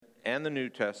and the New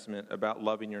Testament about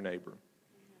loving your neighbor.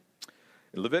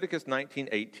 In Leviticus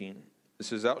 19:18, it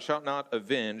says, "Thou shalt not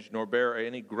avenge, nor bear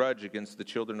any grudge against the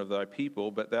children of thy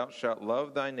people, but thou shalt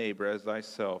love thy neighbor as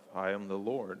thyself. I am the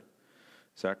Lord."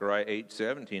 Zechariah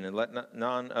 8:17, "And let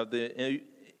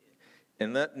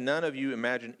none of you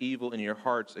imagine evil in your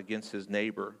hearts against his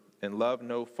neighbor, and love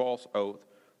no false oath,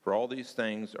 for all these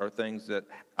things are things that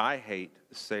I hate,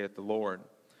 saith the Lord."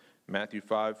 Matthew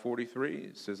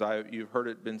 5:43 says, "You've heard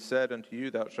it been said unto you,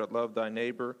 thou shalt love thy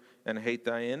neighbor and hate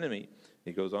thy enemy."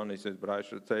 He goes on, he says, "But I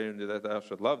should say unto that thou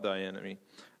shalt love thy enemy."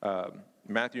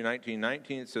 Matthew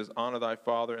 19:19 says, "Honor thy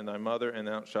father and thy mother, and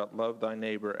thou shalt love thy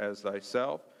neighbor as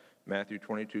thyself." Matthew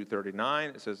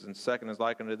 22:39, it says, "And second is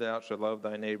like unto thou shalt love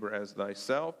thy neighbor as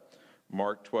thyself."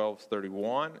 Mark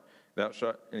 12:31, "Thou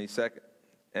shalt,"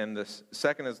 and the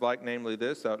second is like, namely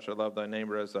this, "Thou shalt love thy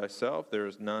neighbor as thyself. There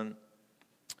is none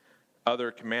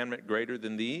other commandment greater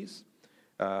than these."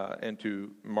 And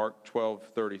to Mark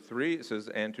 12:33, it says,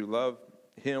 "And to love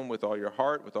him with all your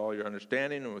heart, with all your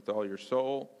understanding, and with all your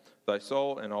soul, thy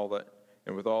soul, and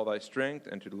with all thy strength,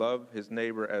 and to love his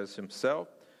neighbor as himself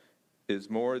is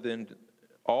more than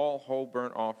all whole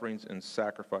burnt offerings and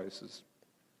sacrifices."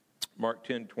 Mark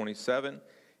 10:27,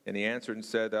 "And he answered and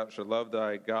said, Thou shalt love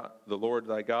thy God, the Lord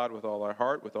thy God, with all thy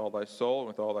heart, with all thy soul, and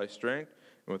with all thy strength,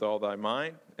 and with all thy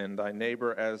mind, and thy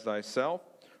neighbor as thyself."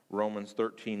 Romans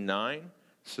 13:9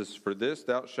 says, "For this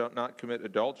thou shalt not commit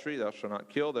adultery, thou shalt not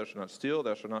kill, thou shalt not steal,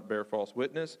 thou shalt not bear false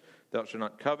witness, thou shalt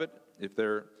not covet. If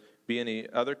there be any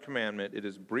other commandment, it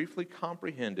is briefly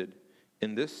comprehended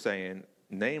in this saying,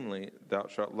 namely, thou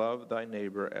shalt love thy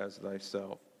neighbor as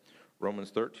thyself."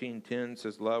 Romans 13:10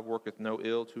 says, "Love worketh no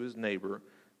ill to his neighbor,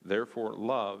 therefore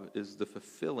love is the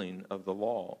fulfilling of the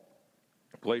law."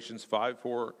 Galatians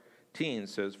 5:14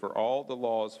 says, "For all the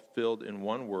law is filled in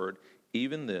one word,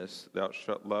 even this, thou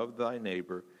shalt love thy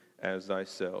neighbor as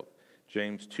thyself."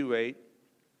 James 2:8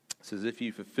 says, "If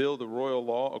ye fulfill the royal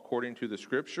law according to the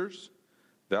Scriptures,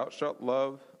 thou shalt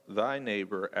love thy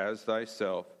neighbor as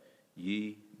thyself,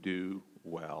 ye do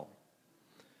well."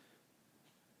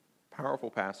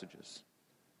 Powerful passages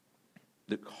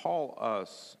that call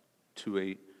us to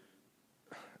a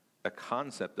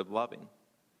concept of loving.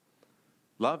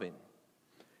 Loving.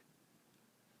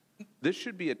 This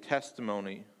should be a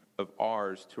testimony of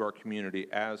ours to our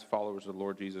community as followers of the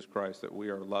Lord Jesus Christ, that we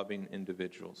are loving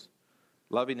individuals.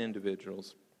 Loving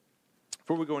individuals.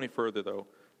 Before we go any further, though,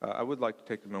 I would like to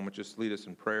take a moment, just lead us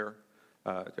in prayer,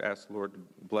 to ask the Lord to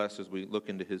bless as we look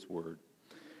into His Word.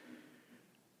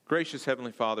 Gracious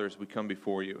Heavenly Father, as we come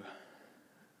before you,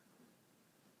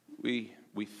 we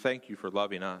thank you for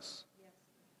loving us. Yes.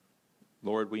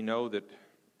 Lord, we know that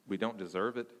we don't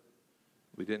deserve it.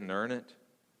 We didn't earn it.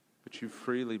 But you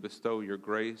freely bestow your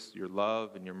grace, your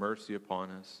love, and your mercy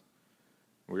upon us.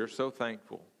 We are so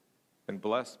thankful and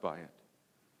blessed by it.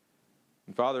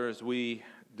 And Father, as we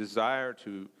desire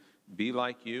to be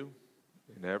like you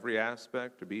in every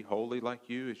aspect, to be holy like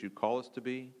you as you call us to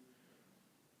be,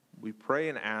 we pray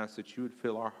and ask that you would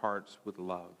fill our hearts with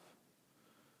love.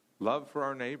 Love for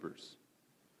our neighbors.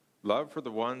 Love for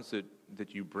the ones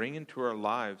that you bring into our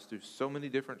lives through so many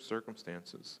different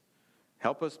circumstances.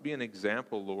 Help us be an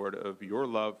example, Lord, of your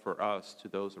love for us to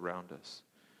those around us.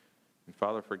 And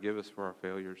Father, forgive us for our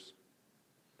failures.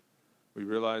 We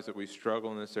realize that we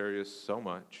struggle in this area so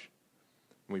much.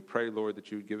 And we pray, Lord,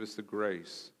 that you would give us the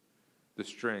grace, the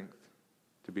strength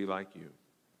to be like you.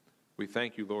 We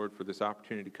thank you, Lord, for this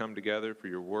opportunity to come together, for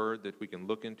your word, that we can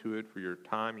look into it, for your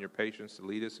time, your patience to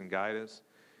lead us and guide us.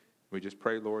 We just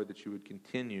pray, Lord, that you would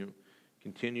continue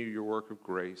your work of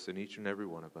grace in each and every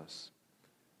one of us.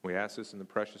 We ask this in the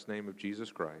precious name of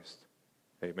Jesus Christ.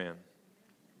 Amen.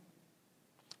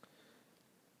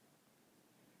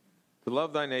 To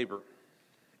love thy neighbor.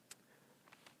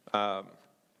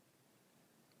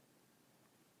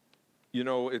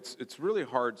 It's really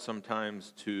hard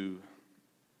sometimes to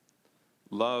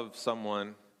love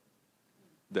someone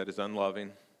that is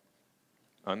unloving,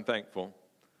 unthankful.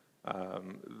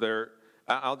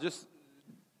 I'll just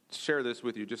share this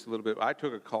with you just a little bit. I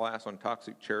took a class on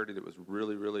toxic charity that was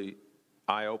really, really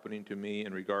eye-opening to me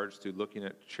in regards to looking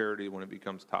at charity when it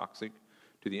becomes toxic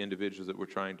to the individuals that we're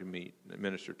trying to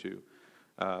minister to.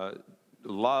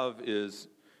 Love is,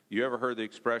 you ever heard the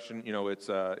expression,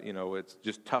 it's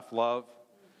just tough love?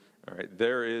 All right,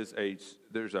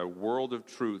 there's a world of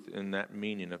truth in that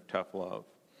meaning of tough love.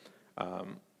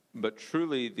 But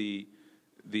truly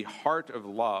the heart of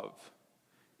love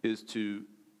is to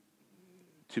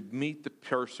meet the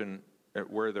person at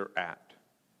where they're at.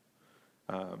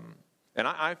 And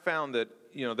I found that,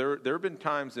 there have been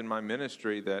times in my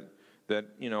ministry that that,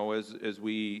 as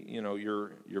we,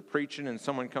 you're preaching and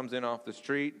someone comes in off the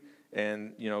street,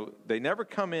 and, they never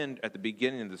come in at the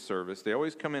beginning of the service. They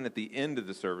always come in at the end of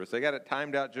the service. They got it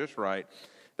timed out just right.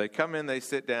 They come in, they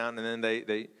sit down, and then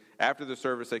they after the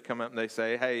service, they come up and they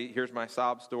say, hey, here's my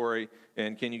sob story,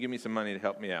 and can you give me some money to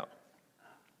help me out?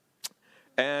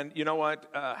 And you know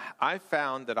what? I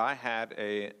found that I had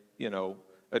a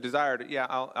desire to,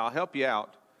 I'll help you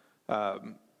out.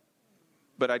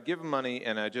 But I'd give them money,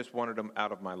 and I just wanted them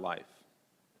out of my life.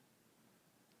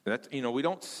 That's, we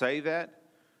don't say that.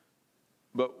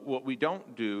 But what we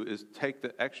don't do is take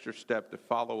the extra step to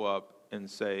follow up and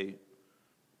say,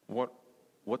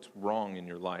 what's wrong in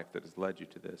your life that has led you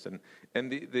to this?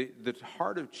 And the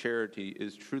heart of charity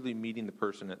is truly meeting the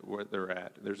person at where they're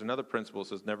at. There's another principle that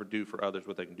says never do for others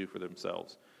what they can do for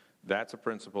themselves. That's a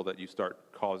principle that you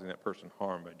start causing that person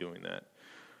harm by doing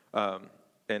that.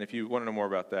 And if you want to know more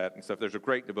about that and stuff, there's a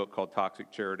great book called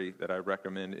Toxic Charity that I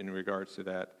recommend in regards to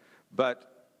that. But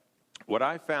what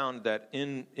I found that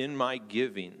in my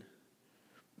giving,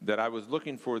 that I was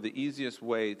looking for the easiest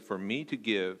way for me to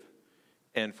give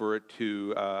and for it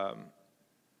to,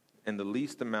 and the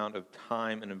least amount of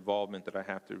time and involvement that I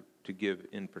have to give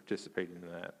in participating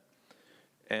in that.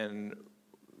 And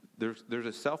there's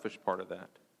a selfish part of that.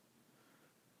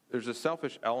 There's a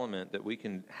selfish element that we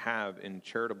can have in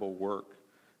charitable work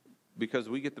because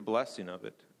we get the blessing of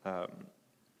it. I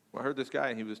heard this guy,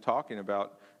 and he was talking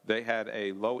about they had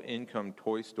a low-income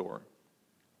toy store.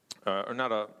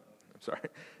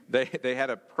 They had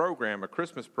a program, a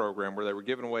Christmas program, where they were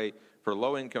giving away for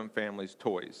low-income families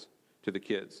toys to the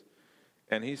kids.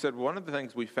 And he said, one of the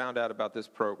things we found out about this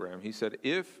program, he said,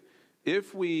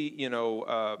 if we,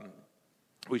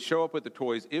 we show up with the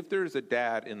toys, if there's a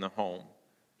dad in the home,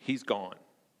 he's gone.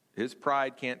 His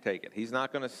pride can't take it. He's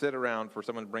not going to sit around for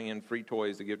someone to bring in free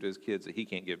toys to give to his kids that he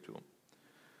can't give to them.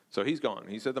 So he's gone.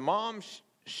 He said, the mom,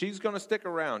 she's going to stick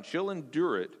around. She'll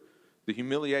endure it, the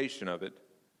humiliation of it,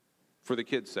 for the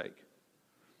kids' sake.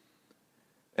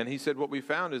 And he said, what we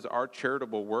found is our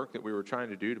charitable work that we were trying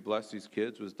to do to bless these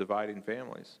kids was dividing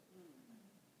families.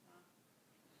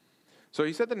 So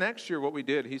he said the next year what we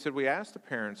did, he said, we asked the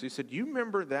parents, he said, you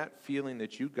remember that feeling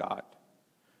that you got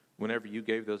whenever you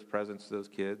gave those presents to those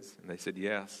kids? And they said,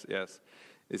 yes.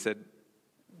 They said,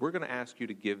 we're going to ask you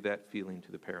to give that feeling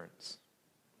to the parents.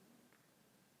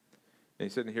 And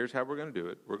he said, and here's how we're going to do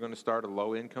it. We're going to start a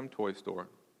low-income toy store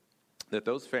that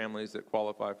those families that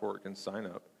qualify for it can sign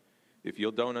up. If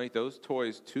you'll donate those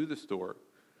toys to the store,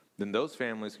 then those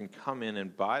families can come in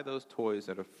and buy those toys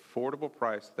at an affordable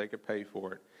price that they could pay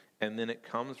for it. And then it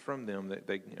comes from them that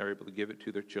they are able to give it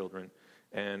to their children.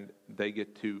 And they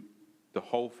get to, the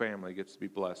whole family gets to be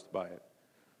blessed by it.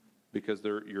 Because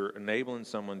you're enabling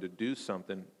someone to do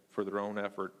something for their own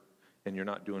effort, and you're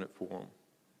not doing it for them.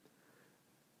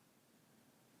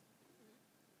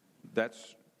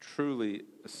 That's truly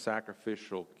a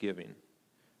sacrificial giving,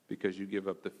 because you give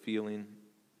up the feeling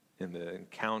and the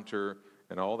encounter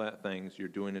and all that things. You're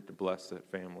doing it to bless that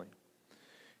family.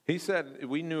 He said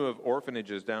we knew of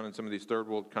orphanages down in some of these third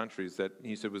world countries that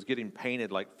he said was getting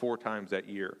painted like 4 times that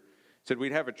year. He said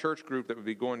we'd have a church group that would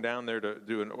be going down there to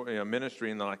do a ministry,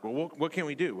 and they're like, well, what can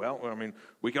we do? Well, I mean,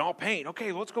 we can all paint.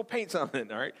 Okay, let's go paint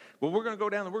something, all right? Well, we're going to go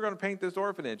down and we're going to paint this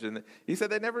orphanage. And he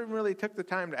said they never even really took the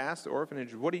time to ask the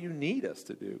orphanage, what do you need us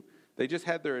to do? They just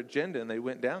had their agenda, and they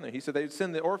went down there. He said they'd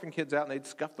send the orphan kids out, and they'd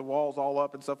scuff the walls all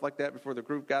up and stuff like that before the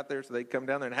group got there, so they'd come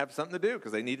down there and have something to do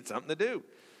because they needed something to do.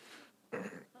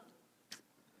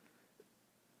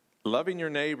 Loving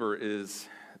your neighbor is...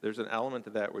 There's an element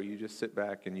to that where you just sit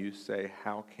back and you say,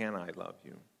 how can I love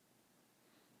you?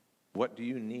 What do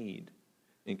you need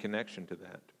in connection to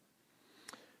that?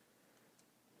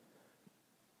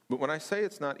 But when I say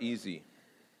it's not easy,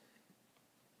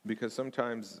 because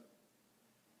sometimes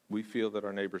we feel that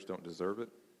our neighbors don't deserve it.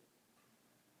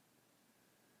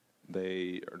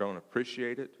 They don't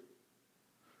appreciate it.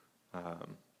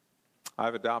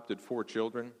 I've adopted 4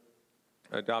 children.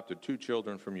 I adopted 2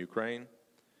 children from Ukraine.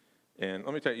 And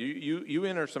let me tell you, you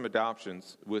enter some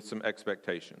adoptions with some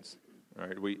expectations. All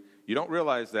right, you don't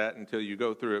realize that until you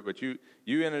go through it, but you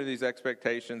enter these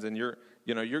expectations, and you're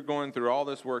going through all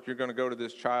this work. You're going to go to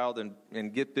this child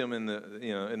and get them in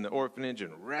the orphanage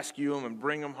and rescue them and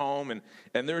bring them home,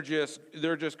 and they're just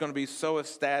going to be so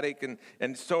ecstatic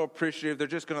and so appreciative. They're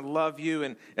just going to love you,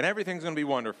 and everything's going to be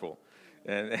wonderful.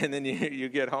 And then you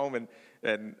get home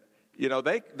and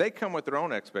they come with their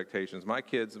own expectations. My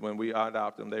kids, when we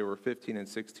adopted them, they were 15 and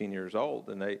 16 years old,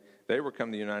 and they were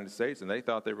coming to the United States, and they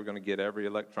thought they were going to get every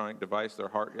electronic device their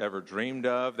heart ever dreamed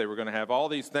of. They were going to have all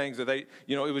these things that it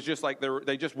was just like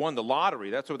they just won the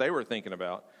lottery. That's what they were thinking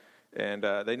about. And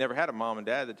they never had a mom and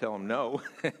dad to tell them no.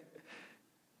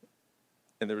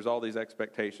 And there was all these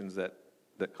expectations that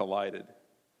collided.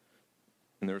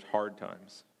 And there was hard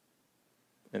times.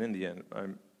 And in the end,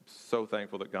 I'm so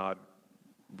thankful that God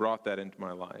brought that into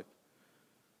my life.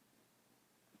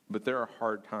 But there are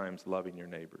hard times loving your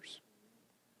neighbors.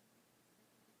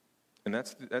 And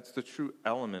that's the true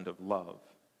element of love,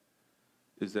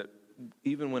 is that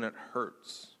even when it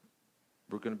hurts,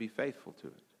 we're going to be faithful to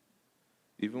it.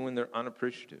 Even when they're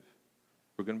unappreciative,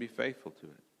 we're going to be faithful to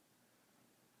it.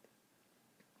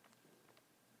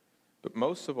 But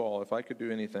most of all, if I could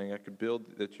do anything, I could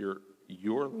build that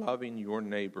your loving your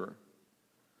neighbor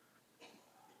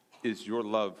is your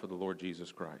love for the Lord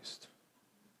Jesus Christ.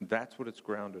 That's what it's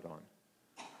grounded on.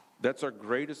 That's our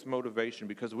greatest motivation,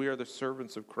 because we are the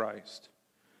servants of Christ.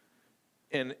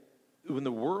 And when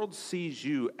the world sees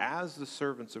you as the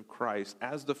servants of Christ,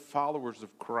 as the followers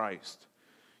of Christ,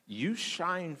 you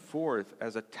shine forth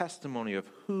as a testimony of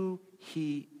who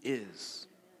He is.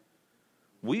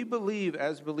 We believe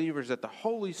as believers that the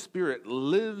Holy Spirit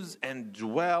lives and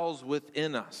dwells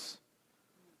within us.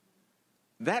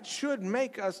 That should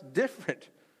make us different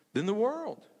than the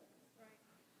world.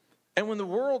 And when the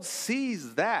world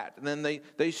sees that, then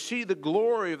they see the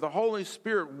glory of the Holy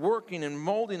Spirit working and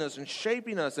molding us and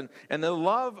shaping us, and the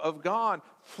love of God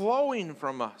flowing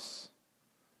from us.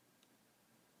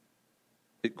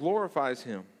 It glorifies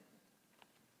Him.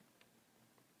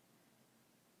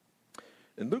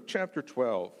 In Luke chapter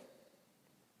 12,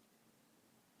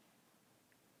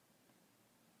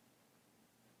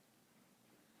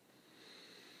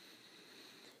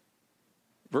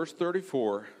 verse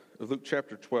 34 of Luke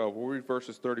chapter 12, we'll read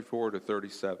verses 34 to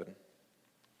 37.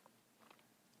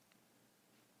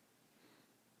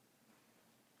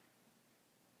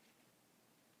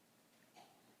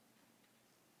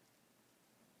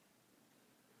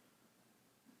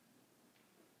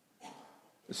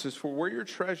 It says, "For where your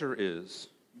treasure is,"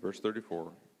 verse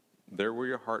 34, "there will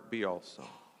your heart be also."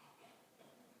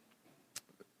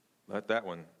 Let that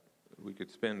one, we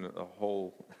could spend a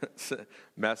whole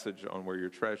message on where your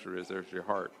treasure is. There's your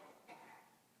heart.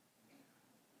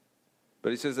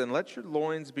 But he says, "And let your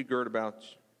loins be girt about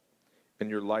you, and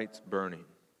your lights burning."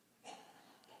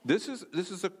 This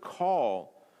is a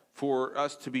call for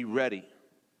us to be ready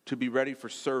for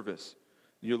service.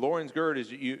 Your loins girt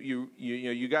is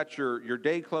you got your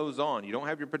day clothes on. You don't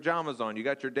have your pajamas on. You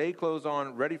got your day clothes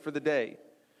on, ready for the day.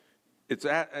 It's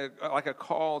like a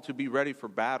call to be ready for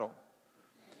battle.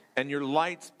 And your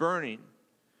lights burning.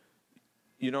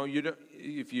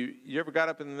 If you ever got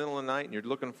up in the middle of the night and you're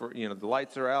looking for, the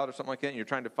lights are out or something like that, and you're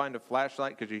trying to find a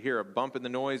flashlight because you hear a bump in the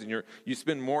noise, and you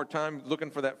spend more time looking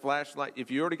for that flashlight.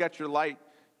 If you already got your light,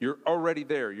 you're already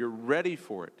there. You're ready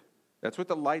for it. That's what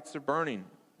the lights are burning.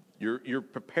 You're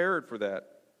prepared for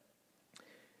that.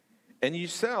 "And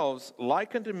yourselves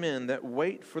like unto men that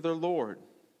wait for their Lord,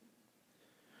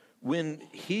 when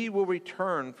He will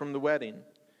return from the wedding,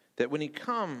 that when He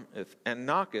cometh and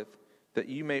knocketh, that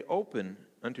you may open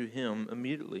unto Him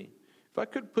immediately." If I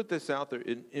could put this out there,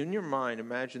 in your mind,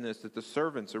 imagine this, that the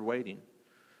servants are waiting.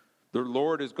 Their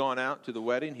Lord has gone out to the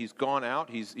wedding. He's gone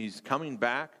out. He's coming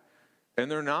back.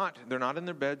 And they're not in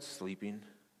their beds sleeping.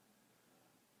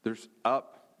 They're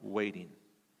up waiting.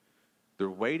 They're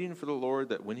waiting for the Lord,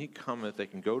 that when He cometh, they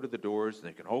can go to the doors and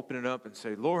they can open it up and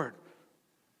say, "Lord,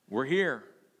 we're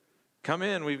here. Come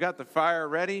in. We've got the fire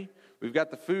ready. We've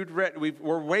got the food ready.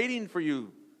 We're waiting for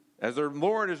you," as their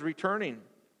Lord is returning.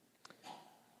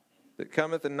 "That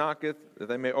cometh and knocketh, that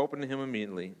they may open to Him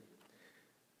immediately."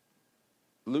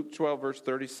 Luke 12, verse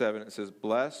 37, it says,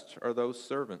 "Blessed are those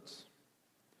servants,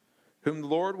 whom the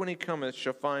Lord, when He cometh,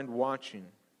 shall find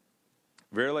watching.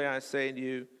 Verily I say to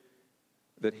you,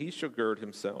 that He shall gird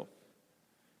Himself,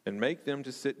 and make them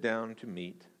to sit down to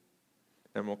meat,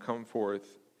 and will come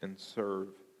forth and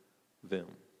serve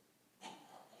them."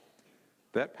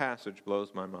 That passage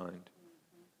blows my mind.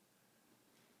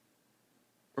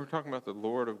 We're talking about the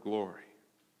Lord of glory,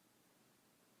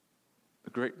 the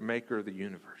great maker of the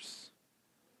universe.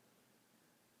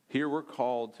 Here we're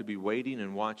called to be waiting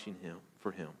and watching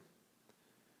for Him.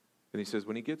 And He says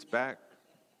when He gets back,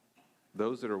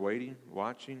 those that are waiting,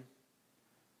 watching,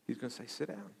 He's going to say, "Sit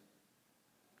down.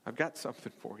 I've got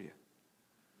something for you.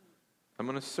 I'm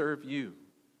going to serve you."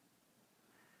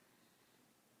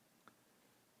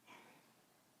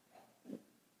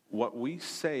 What we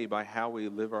say by how we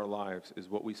live our lives is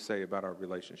what we say about our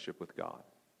relationship with God.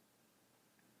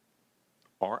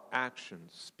 Our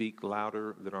actions speak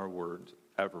louder than our words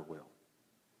ever will.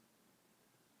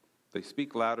 They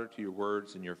speak louder to your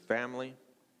words in your family,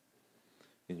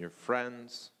 in your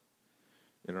friends,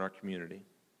 and in our community.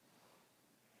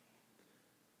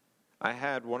 I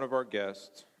had one of our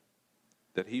guests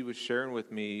that he was sharing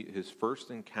with me his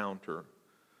first encounter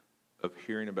of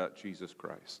hearing about Jesus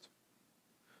Christ.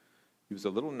 He was a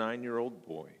little 9-year-old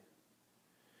boy.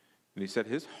 And he said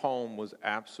his home was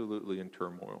absolutely in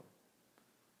turmoil.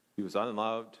 He was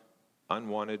unloved,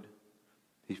 unwanted.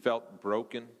 He felt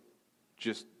broken,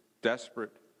 just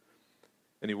desperate.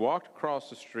 And he walked across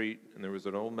the street, and there was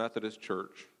an old Methodist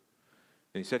church.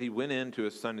 And he said he went into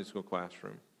a Sunday school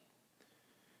classroom.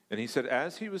 And he said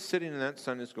as he was sitting in that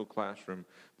Sunday school classroom,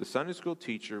 the Sunday school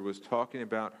teacher was talking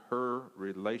about her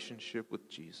relationship with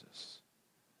Jesus.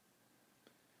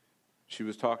 She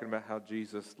was talking about how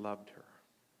Jesus loved her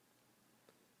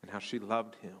and how she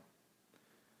loved him,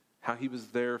 how he was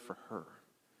there for her.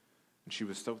 And she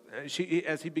was so,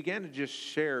 as he began to just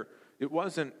share, it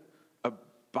wasn't a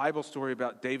Bible story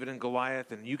about David and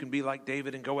Goliath and you can be like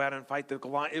David and go out and fight the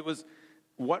Goliath. It was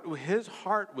what his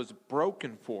heart was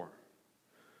broken for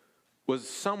was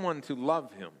someone to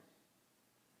love him.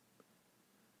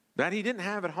 That he didn't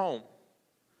have at home,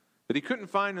 that he couldn't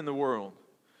find in the world.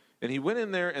 And he went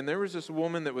in there, and there was this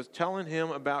woman that was telling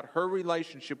him about her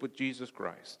relationship with Jesus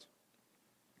Christ.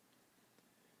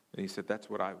 And he said, that's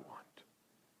what I want.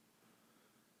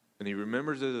 And he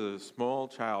remembers it as a small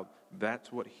child,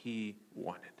 that's what he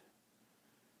wanted.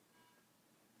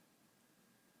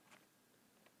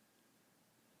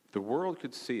 The world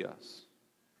could see us.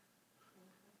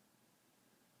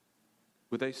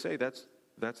 Would they say that's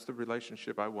the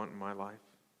relationship I want in my life?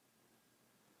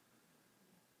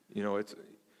 You know, it's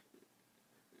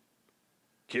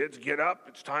kids, get up.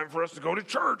 It's time for us to go to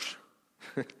church.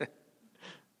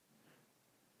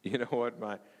 You know what?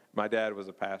 My dad was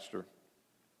a pastor.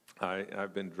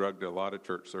 I've been drugged to a lot of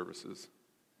church services.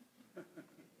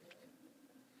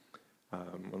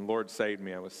 When the Lord saved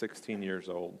me, I was 16 years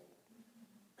old.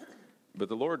 But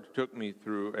the Lord took me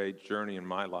through a journey in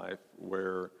my life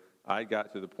where I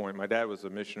got to the point, my dad was a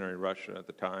missionary in Russia at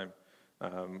the time,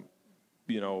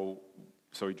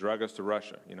 so he drug us to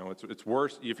Russia. You know, it's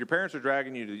worse. If your parents are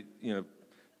dragging you to,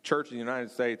 church in the United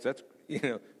States, that's,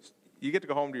 you get to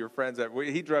go home to your friends.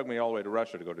 He drugged me all the way to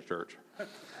Russia to go to church.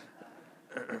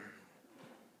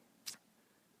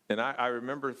 And I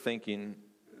remember thinking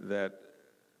that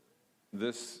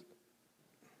this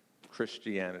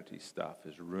Christianity stuff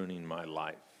is ruining my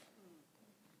life.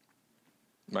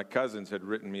 My cousins had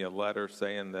written me a letter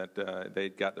saying that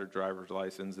they'd got their driver's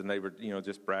license and they were,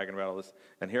 just bragging about all this.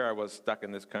 And here I was stuck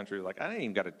in this country, like I didn't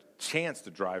even got a chance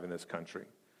to drive in this country.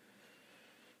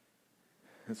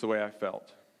 That's the way I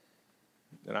felt.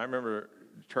 And I remember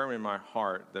determining in my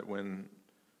heart that when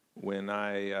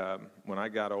I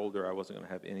got older, I wasn't going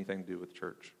to have anything to do with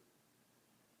church.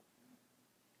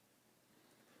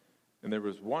 And there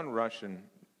was one Russian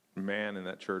man in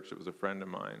that church that was a friend of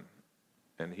mine,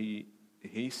 and he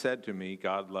said to me,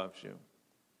 God loves you.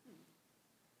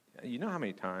 You know how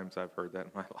many times I've heard that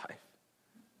in my life?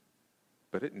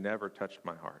 But it never touched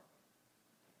my heart.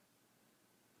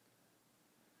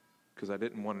 Because I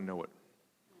didn't want to know it.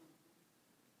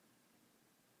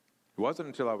 It wasn't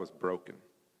until I was broken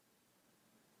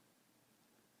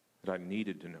that I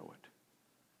needed to know it.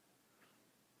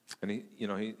 And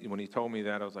when he told me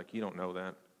that, I was like, you don't know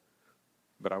that.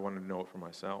 But I wanted to know it for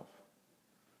myself.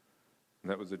 And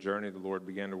that was the journey the Lord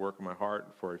began to work in my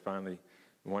heart before he finally,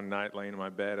 one night laying in my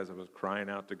bed as I was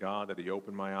crying out to God, that he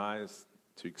opened my eyes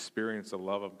to experience the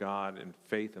love of God and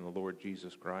faith in the Lord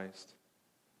Jesus Christ.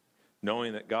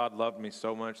 Knowing that God loved me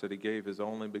so much that he gave his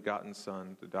only begotten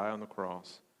Son to die on the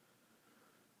cross.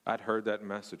 I'd heard that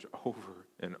message over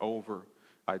and over.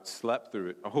 I'd slept through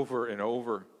it over and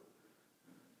over.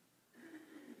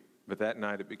 But that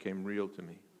night it became real to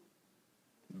me.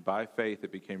 By faith,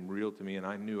 it became real to me, and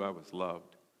I knew I was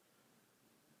loved.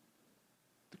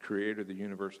 The Creator of the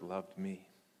universe loved me,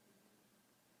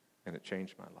 and it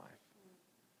changed my life.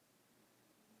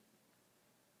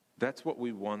 That's what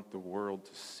we want the world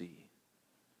to see.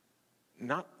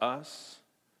 Not us,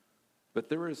 but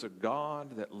there is a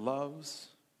God that loves,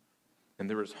 and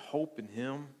there is hope in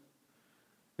him,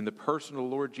 in the person of the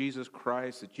Lord Jesus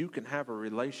Christ, that you can have a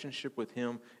relationship with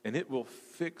him, and it will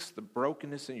fix the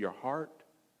brokenness in your heart.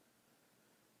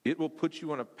 It will put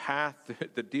you on a path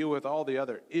to deal with all the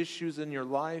other issues in your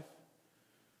life.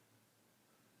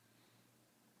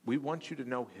 We want you to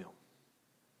know him.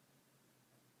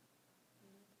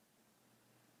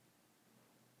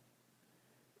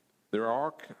 There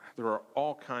are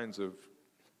all kinds of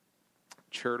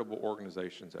charitable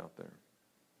organizations out there.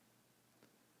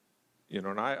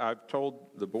 And I've told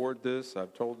the board this,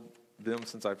 I've told them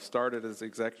since I've started as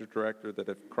executive director, that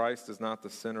if Christ is not the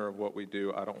center of what we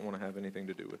do, I don't want to have anything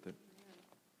to do with it.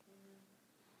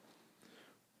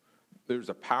 There's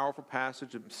a powerful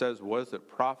passage that says, what does it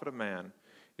profit a man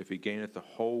if he gaineth the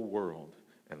whole world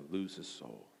and lose his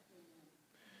soul?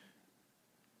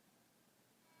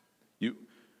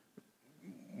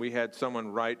 We had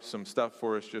someone write some stuff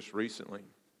for us just recently,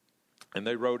 and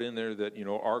they wrote in there that,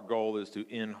 our goal is to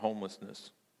end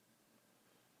homelessness.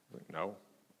 No,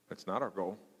 that's not our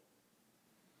goal.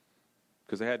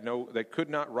 Because they could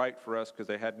not write for us because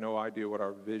they had no idea what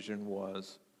our vision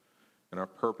was and our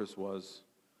purpose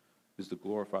is to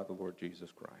glorify the Lord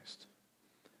Jesus Christ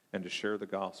and to share the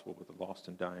gospel with the lost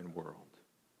and dying world.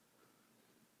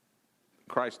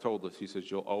 Christ told us, he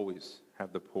says, you'll always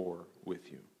have the poor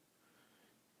with you.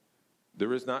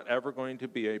 There is not ever going to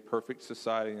be a perfect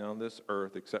society on this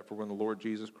earth except for when the Lord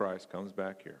Jesus Christ comes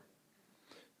back here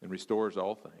and restores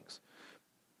all things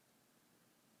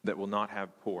that will not have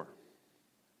poor,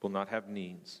 will not have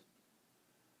needs.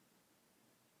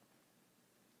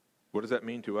 What does that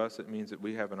mean to us? It means that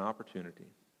we have an opportunity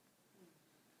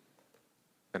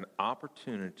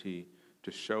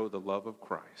to show the love of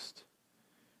Christ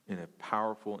in a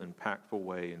powerful, impactful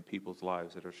way in people's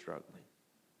lives that are struggling.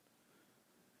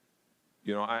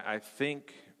 I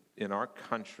think in our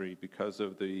country, because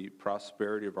of the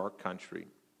prosperity of our country,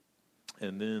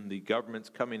 and then the government's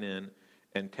coming in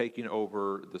and taking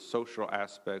over the social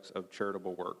aspects of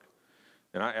charitable work.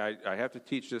 And I have to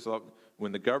teach this.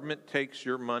 When the government takes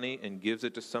your money and gives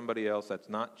it to somebody else, that's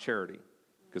not charity.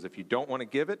 Because if you don't want to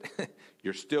give it,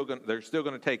 they're still going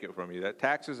to take it from you. That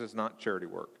taxes is not charity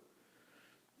work.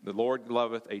 The Lord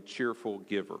loveth a cheerful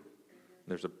giver.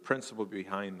 There's a principle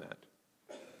behind that.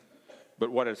 But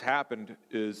what has happened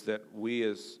is that we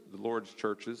as the Lord's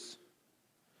churches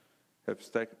have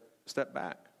stepped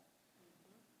back.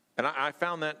 And I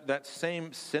found that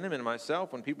same sentiment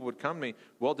myself when people would come to me,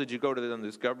 well, did you go to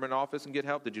this government office and get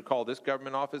help? Did you call this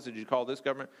government office? Did you call this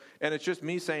government? And it's just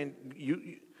me saying,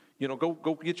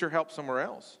 go get your help somewhere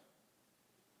else.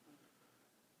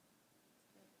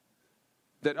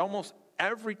 That almost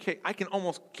every case, I can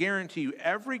almost guarantee you,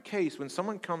 every case when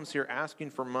someone comes here asking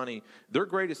for money, their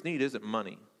greatest need isn't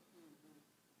money.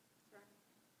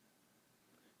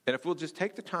 And if we'll just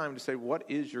take the time to say, what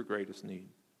is your greatest need?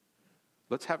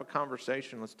 Let's have a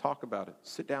conversation. Let's talk about it.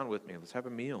 Sit down with me. Let's have a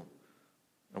meal.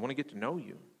 I want to get to know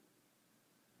you.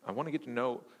 I want to get to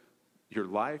know your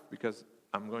life because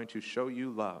I'm going to show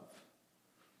you love.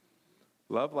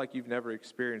 Love like you've never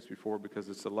experienced before because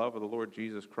it's the love of the Lord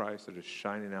Jesus Christ that is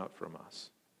shining out from us.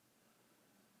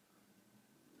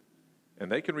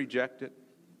 And they can reject it,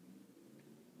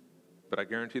 but I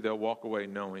guarantee they'll walk away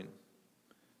knowing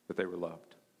that they were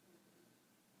loved.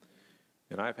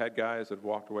 And I've had guys that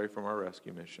walked away from our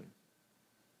rescue mission.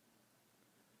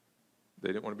 They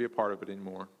didn't want to be a part of it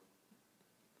anymore.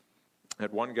 I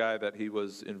had one guy that he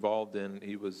was involved in.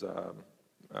 He was,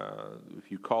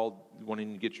 if you called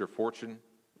wanting to get your fortune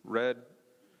read,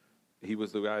 he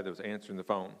was the guy that was answering the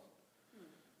phone.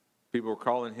 People were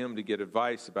calling him to get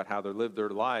advice about how they live their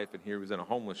life, and here he was in a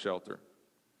homeless shelter.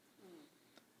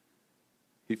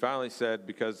 He finally said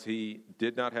because he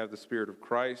did not have the Spirit of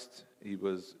Christ, he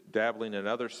was dabbling in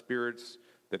other spirits,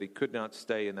 that he could not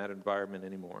stay in that environment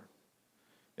anymore.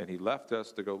 And he left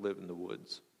us to go live in the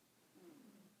woods.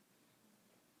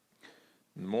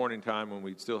 In the morning time, when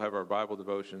we'd still have our Bible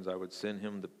devotions, I would send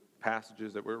him the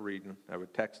passages that we're reading. I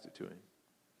would text it to him.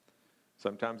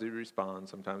 Sometimes he'd respond,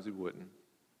 sometimes he wouldn't.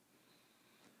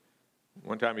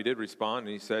 One time he did respond,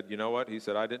 and he said, you know what? He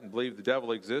said, I didn't believe the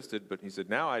devil existed, but he said,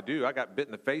 now I do. I got bit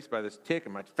in the face by this tick,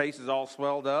 and my face is all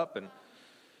swelled up.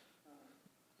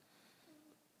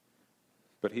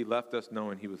 But he left us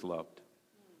knowing he was loved.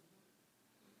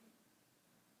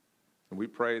 And we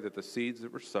pray that the seeds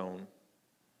that were sown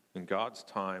in God's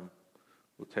time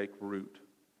will take root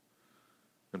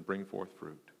and bring forth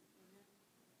fruit.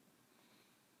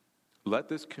 Let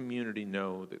this community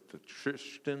know that the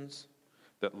Christians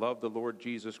that love the Lord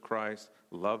Jesus Christ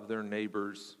love their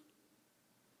neighbors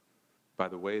by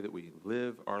the way that we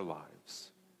live our lives.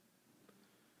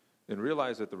 And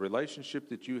realize that the relationship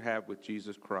that you have with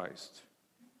Jesus Christ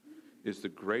is the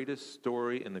greatest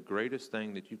story and the greatest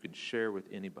thing that you can share with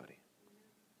anybody.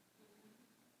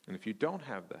 And if you don't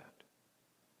have that,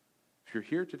 if you're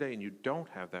here today and you don't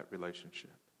have that relationship,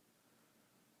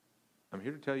 I'm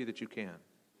here to tell you that you can.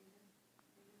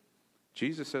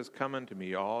 Jesus says, come unto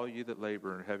me, all you that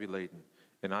labor and are heavy laden,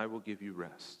 and I will give you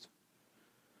rest.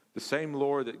 The same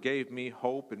Lord that gave me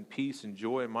hope and peace and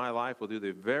joy in my life will do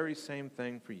the very same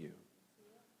thing for you.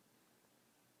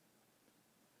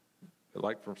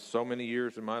 Like for so many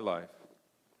years in my life,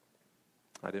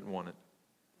 I didn't want it.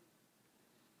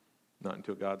 Not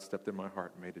until God stepped in my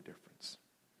heart and made a difference.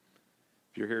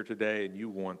 If you're here today and you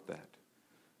want that,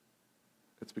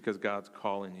 It's because God's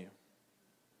calling you.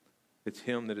 It's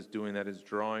Him that is doing that, is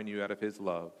drawing you out of His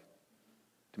love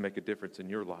to make a difference in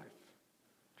your life,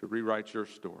 to rewrite your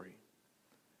story,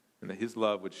 and that His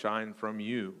love would shine from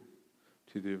you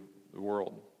to the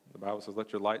world. The Bible says,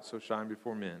 let your light so shine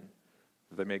before men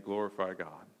that they may glorify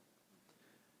God.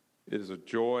 It is a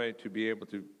joy to be able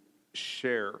to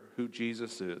share who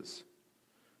Jesus is,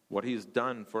 what He has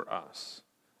done for us,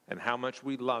 and how much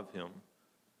we love Him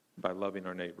by loving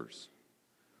our neighbors.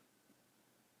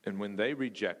 And when they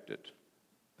reject it,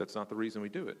 that's not the reason we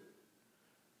do it.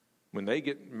 When they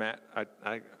get mad,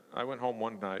 I went home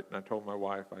one night and I told my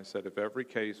wife, I said, if every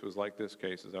case was like this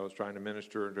case, as I was trying to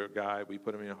minister to a guy, we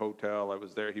put him in a hotel, I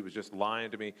was there, he was just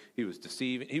lying to me, he was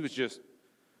deceiving, he was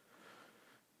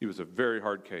a very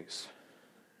hard case.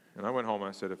 And I went home and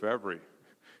I said, if every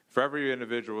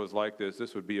individual was like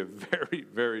this would be a very,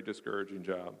 very discouraging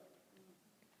job.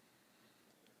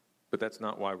 But that's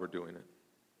not why we're doing it.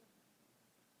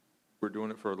 We're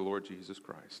doing it for the Lord Jesus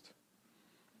Christ.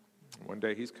 One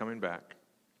day He's coming back,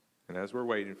 and as we're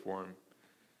waiting for Him,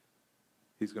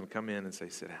 He's going to come in and say,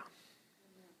 sit down.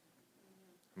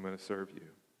 I'm going to serve you.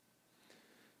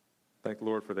 Thank the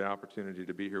Lord for the opportunity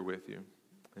to be here with you,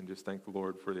 and just thank the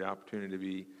Lord for the opportunity to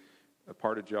be a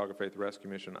part of Geauga Faith Rescue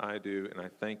Mission. I do, and I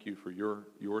thank you for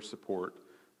your support.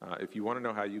 If you want to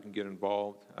know how you can get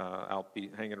involved, I'll be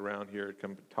hanging around here.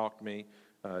 Come talk to me.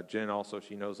 Jen also,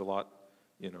 she knows a lot,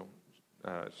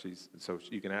 so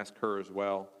you can ask her as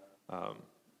well.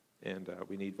 And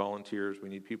we need volunteers. We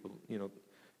need people.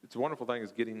 It's a wonderful thing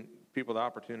is getting people the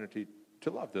opportunity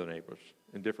to love their neighbors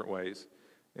in different ways,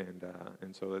 and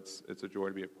so it's a joy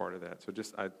to be a part of that. So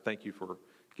I thank you for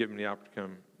giving me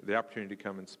the opportunity to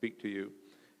come and speak to you,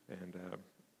 and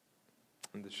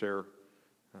to share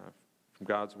from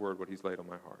God's word what He's laid on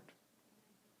my heart.